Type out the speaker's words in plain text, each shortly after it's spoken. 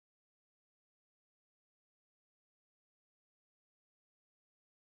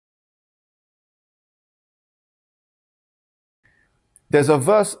There's a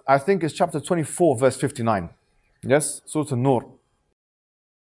verse, I think it's chapter 24, verse 59. Yes, Surah An Nur.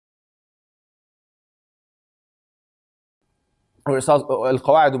 Where it says,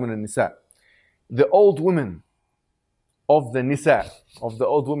 القواعد من النساء. The old women of the nisa, of the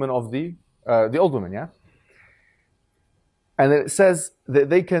old women of the old women, yeah? And it says that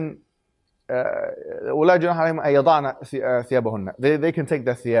they can ولا جناح عليهم أن يضعن ثيابهن. They can take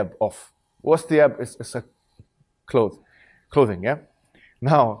their thiyab off. What's thiyab? It's a clothing, yeah?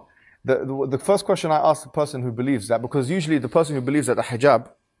 Now, the first question I ask the person who believes that, because usually the person who believes that the hijab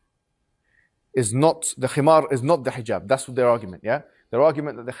is not, the khimar is not the hijab. That's their argument, yeah? Their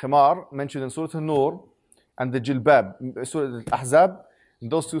argument that the khimar mentioned in Surah An Nur and the jilbab, Surah Al-Ahzab,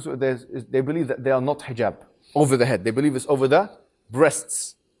 those two, they believe that they are not hijab, over the head. They believe it's over the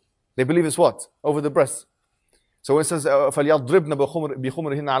breasts. They believe it's what? Over the breasts. So when it says, فَلْيَضْرِبْنَ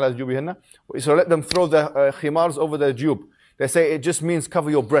بِخُمُرِهِنَّ عَلَى جُوبِهِنَّ, so let them throw the khimars over their jube. They say it just means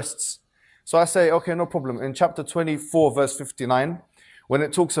cover your breasts. So I say, okay, no problem. In chapter 24, verse 59, when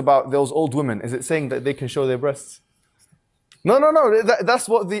it talks about those old women, is it saying that they can show their breasts? No. That's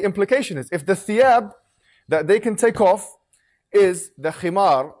what the implication is. If the thiyab that they can take off is the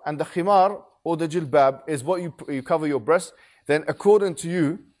khimar, and the khimar or the jilbab is what you cover your breasts, then according to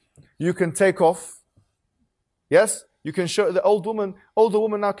you, you can take off. Yes, you can show the older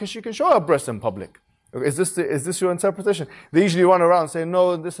woman now. She can show her breasts in public. Is this your interpretation? They usually run around saying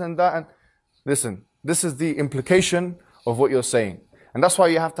no, this and that. And listen, this is the implication of what you're saying, and that's why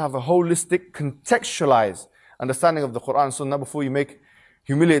you have to have a holistic, contextualized understanding of the Quran and Sunnah before you make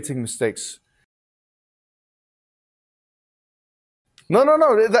humiliating mistakes. No.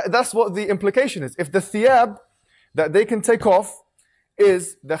 That's what the implication is. If the thiyab that they can take off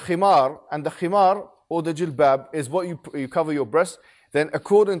is the khimar, and the khimar or the jilbab is what you cover your breast, then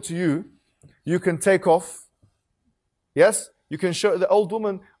according to you, you can take off. Yes, you can show the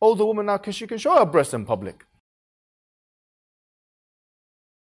older woman now. She can show her breast in public.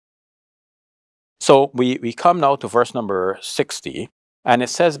 So we come now to verse number 60, and it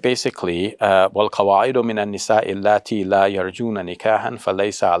says basically, وَالْقَوَاعِدُ مِنَ النِّسَاءِ اللَّاتِي لَا يَرْجُونَ نِكَاحًا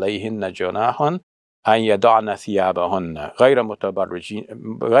فَلَيْسَ عَلَيْهِنَّ جُنَاحٌ أَن يَضَعْنَ ثِيَابَهُنَّ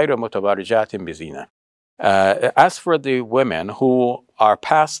غَيْرَ مُتَبَرِّجَاتٍ بِزِينَةٍ. As for the women who are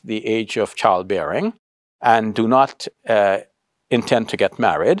past the age of childbearing and do not intend to get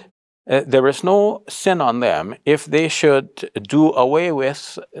married, there is no sin on them if they should do away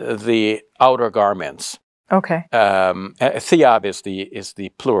with the outer garments. Okay. Thiyab is the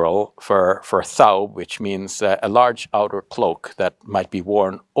plural for thawb, which means a large outer cloak that might be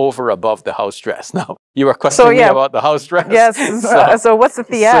worn over above the house dress. Now, you were questioning me about the house dress. Yes. So what's the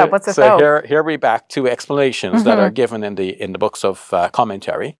thiyab? What's the thawb? So here we back to explanations that are given in the books of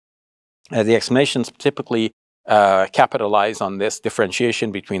commentary. The explanations typically capitalize on this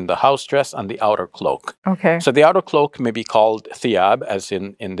differentiation between the house dress and the outer cloak. Okay. So the outer cloak may be called thiyab, as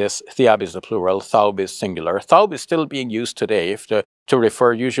in this, thiyab is the plural, thawb is singular. Thawb is still being used today to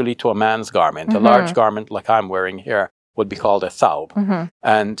refer usually to a man's garment. A large garment like I'm wearing here would be called a thawb.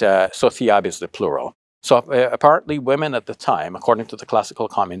 And so thiyab is the plural. So apparently women at the time, according to the classical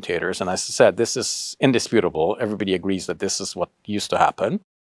commentators, and as I said, this is indisputable, everybody agrees that this is what used to happen.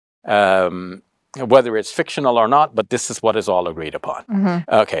 Whether it's fictional or not, but this is what is all agreed upon.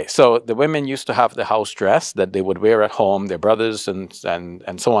 Okay, so the women used to have the house dress that they would wear at home. Their brothers and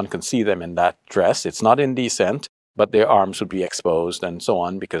so on can see them in that dress. It's not indecent, but their arms would be exposed and so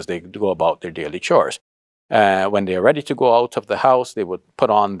on because they go about their daily chores. When they're ready to go out of the house, they would put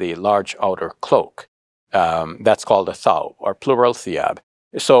on the large outer cloak. That's called a thawb, or plural thiyab.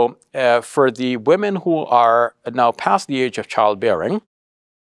 So for the women who are now past the age of childbearing,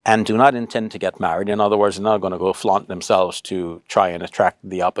 and do not intend to get married, in other words, they're not going to go flaunt themselves to try and attract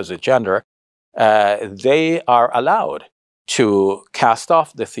the opposite gender, they are allowed to cast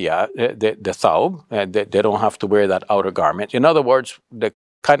off the thawb. They don't have to wear that outer garment. In other words, the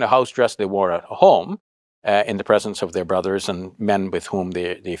kind of house dress they wore at home in the presence of their brothers and men with whom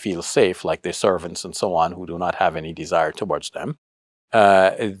they feel safe, like their servants and so on, who do not have any desire towards them.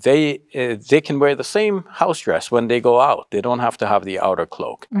 They can wear the same house dress when they go out. They don't have to have the outer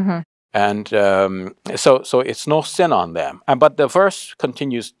cloak. And so it's no sin on them. But the verse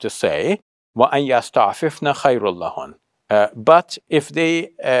continues to say, وَأَنْ يَسْتَعْفِفْنَ خَيْرٌ لَهُنْ. But if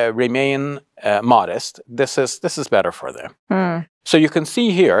they remain modest, this is better for them. So you can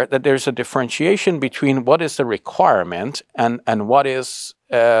see here that there's a differentiation between what is the requirement and what is,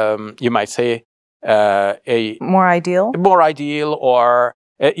 you might say, a more ideal, or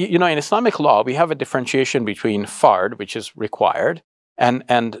in Islamic law we have a differentiation between fard, which is required,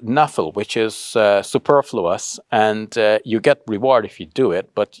 and nafil, which is superfluous, and you get reward if you do it,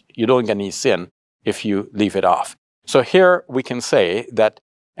 but you don't get any sin if you leave it off. So here we can say that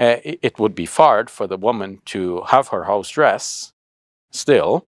it would be fard for the woman to have her house dress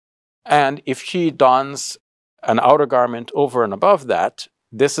still, and if she dons an outer garment over and above that,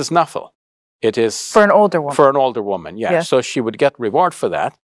 this is nafil. It is for an older woman. For an older woman, yeah. Yes. So she would get reward for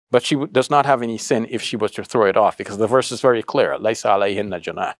that, but she does not have any sin if she was to throw it off, because the verse is very clear. Laysa alayhinna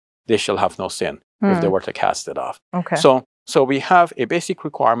junah. They shall have no sin if they were to cast it off. Okay. So we have a basic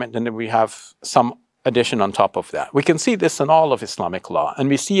requirement, and then we have some addition on top of that. We can see this in all of Islamic law, and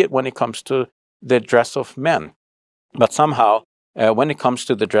we see it when it comes to the dress of men. But somehow, when it comes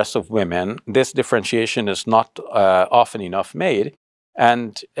to the dress of women, this differentiation is not often enough made.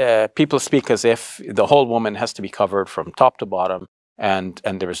 And people speak as if the whole woman has to be covered from top to bottom, and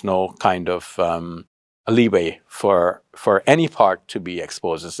there is no kind of leeway for any part to be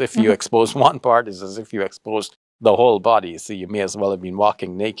exposed. As if you expose one part, is as if you exposed the whole body. So you may as well have been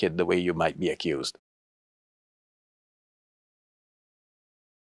walking naked the way you might be accused.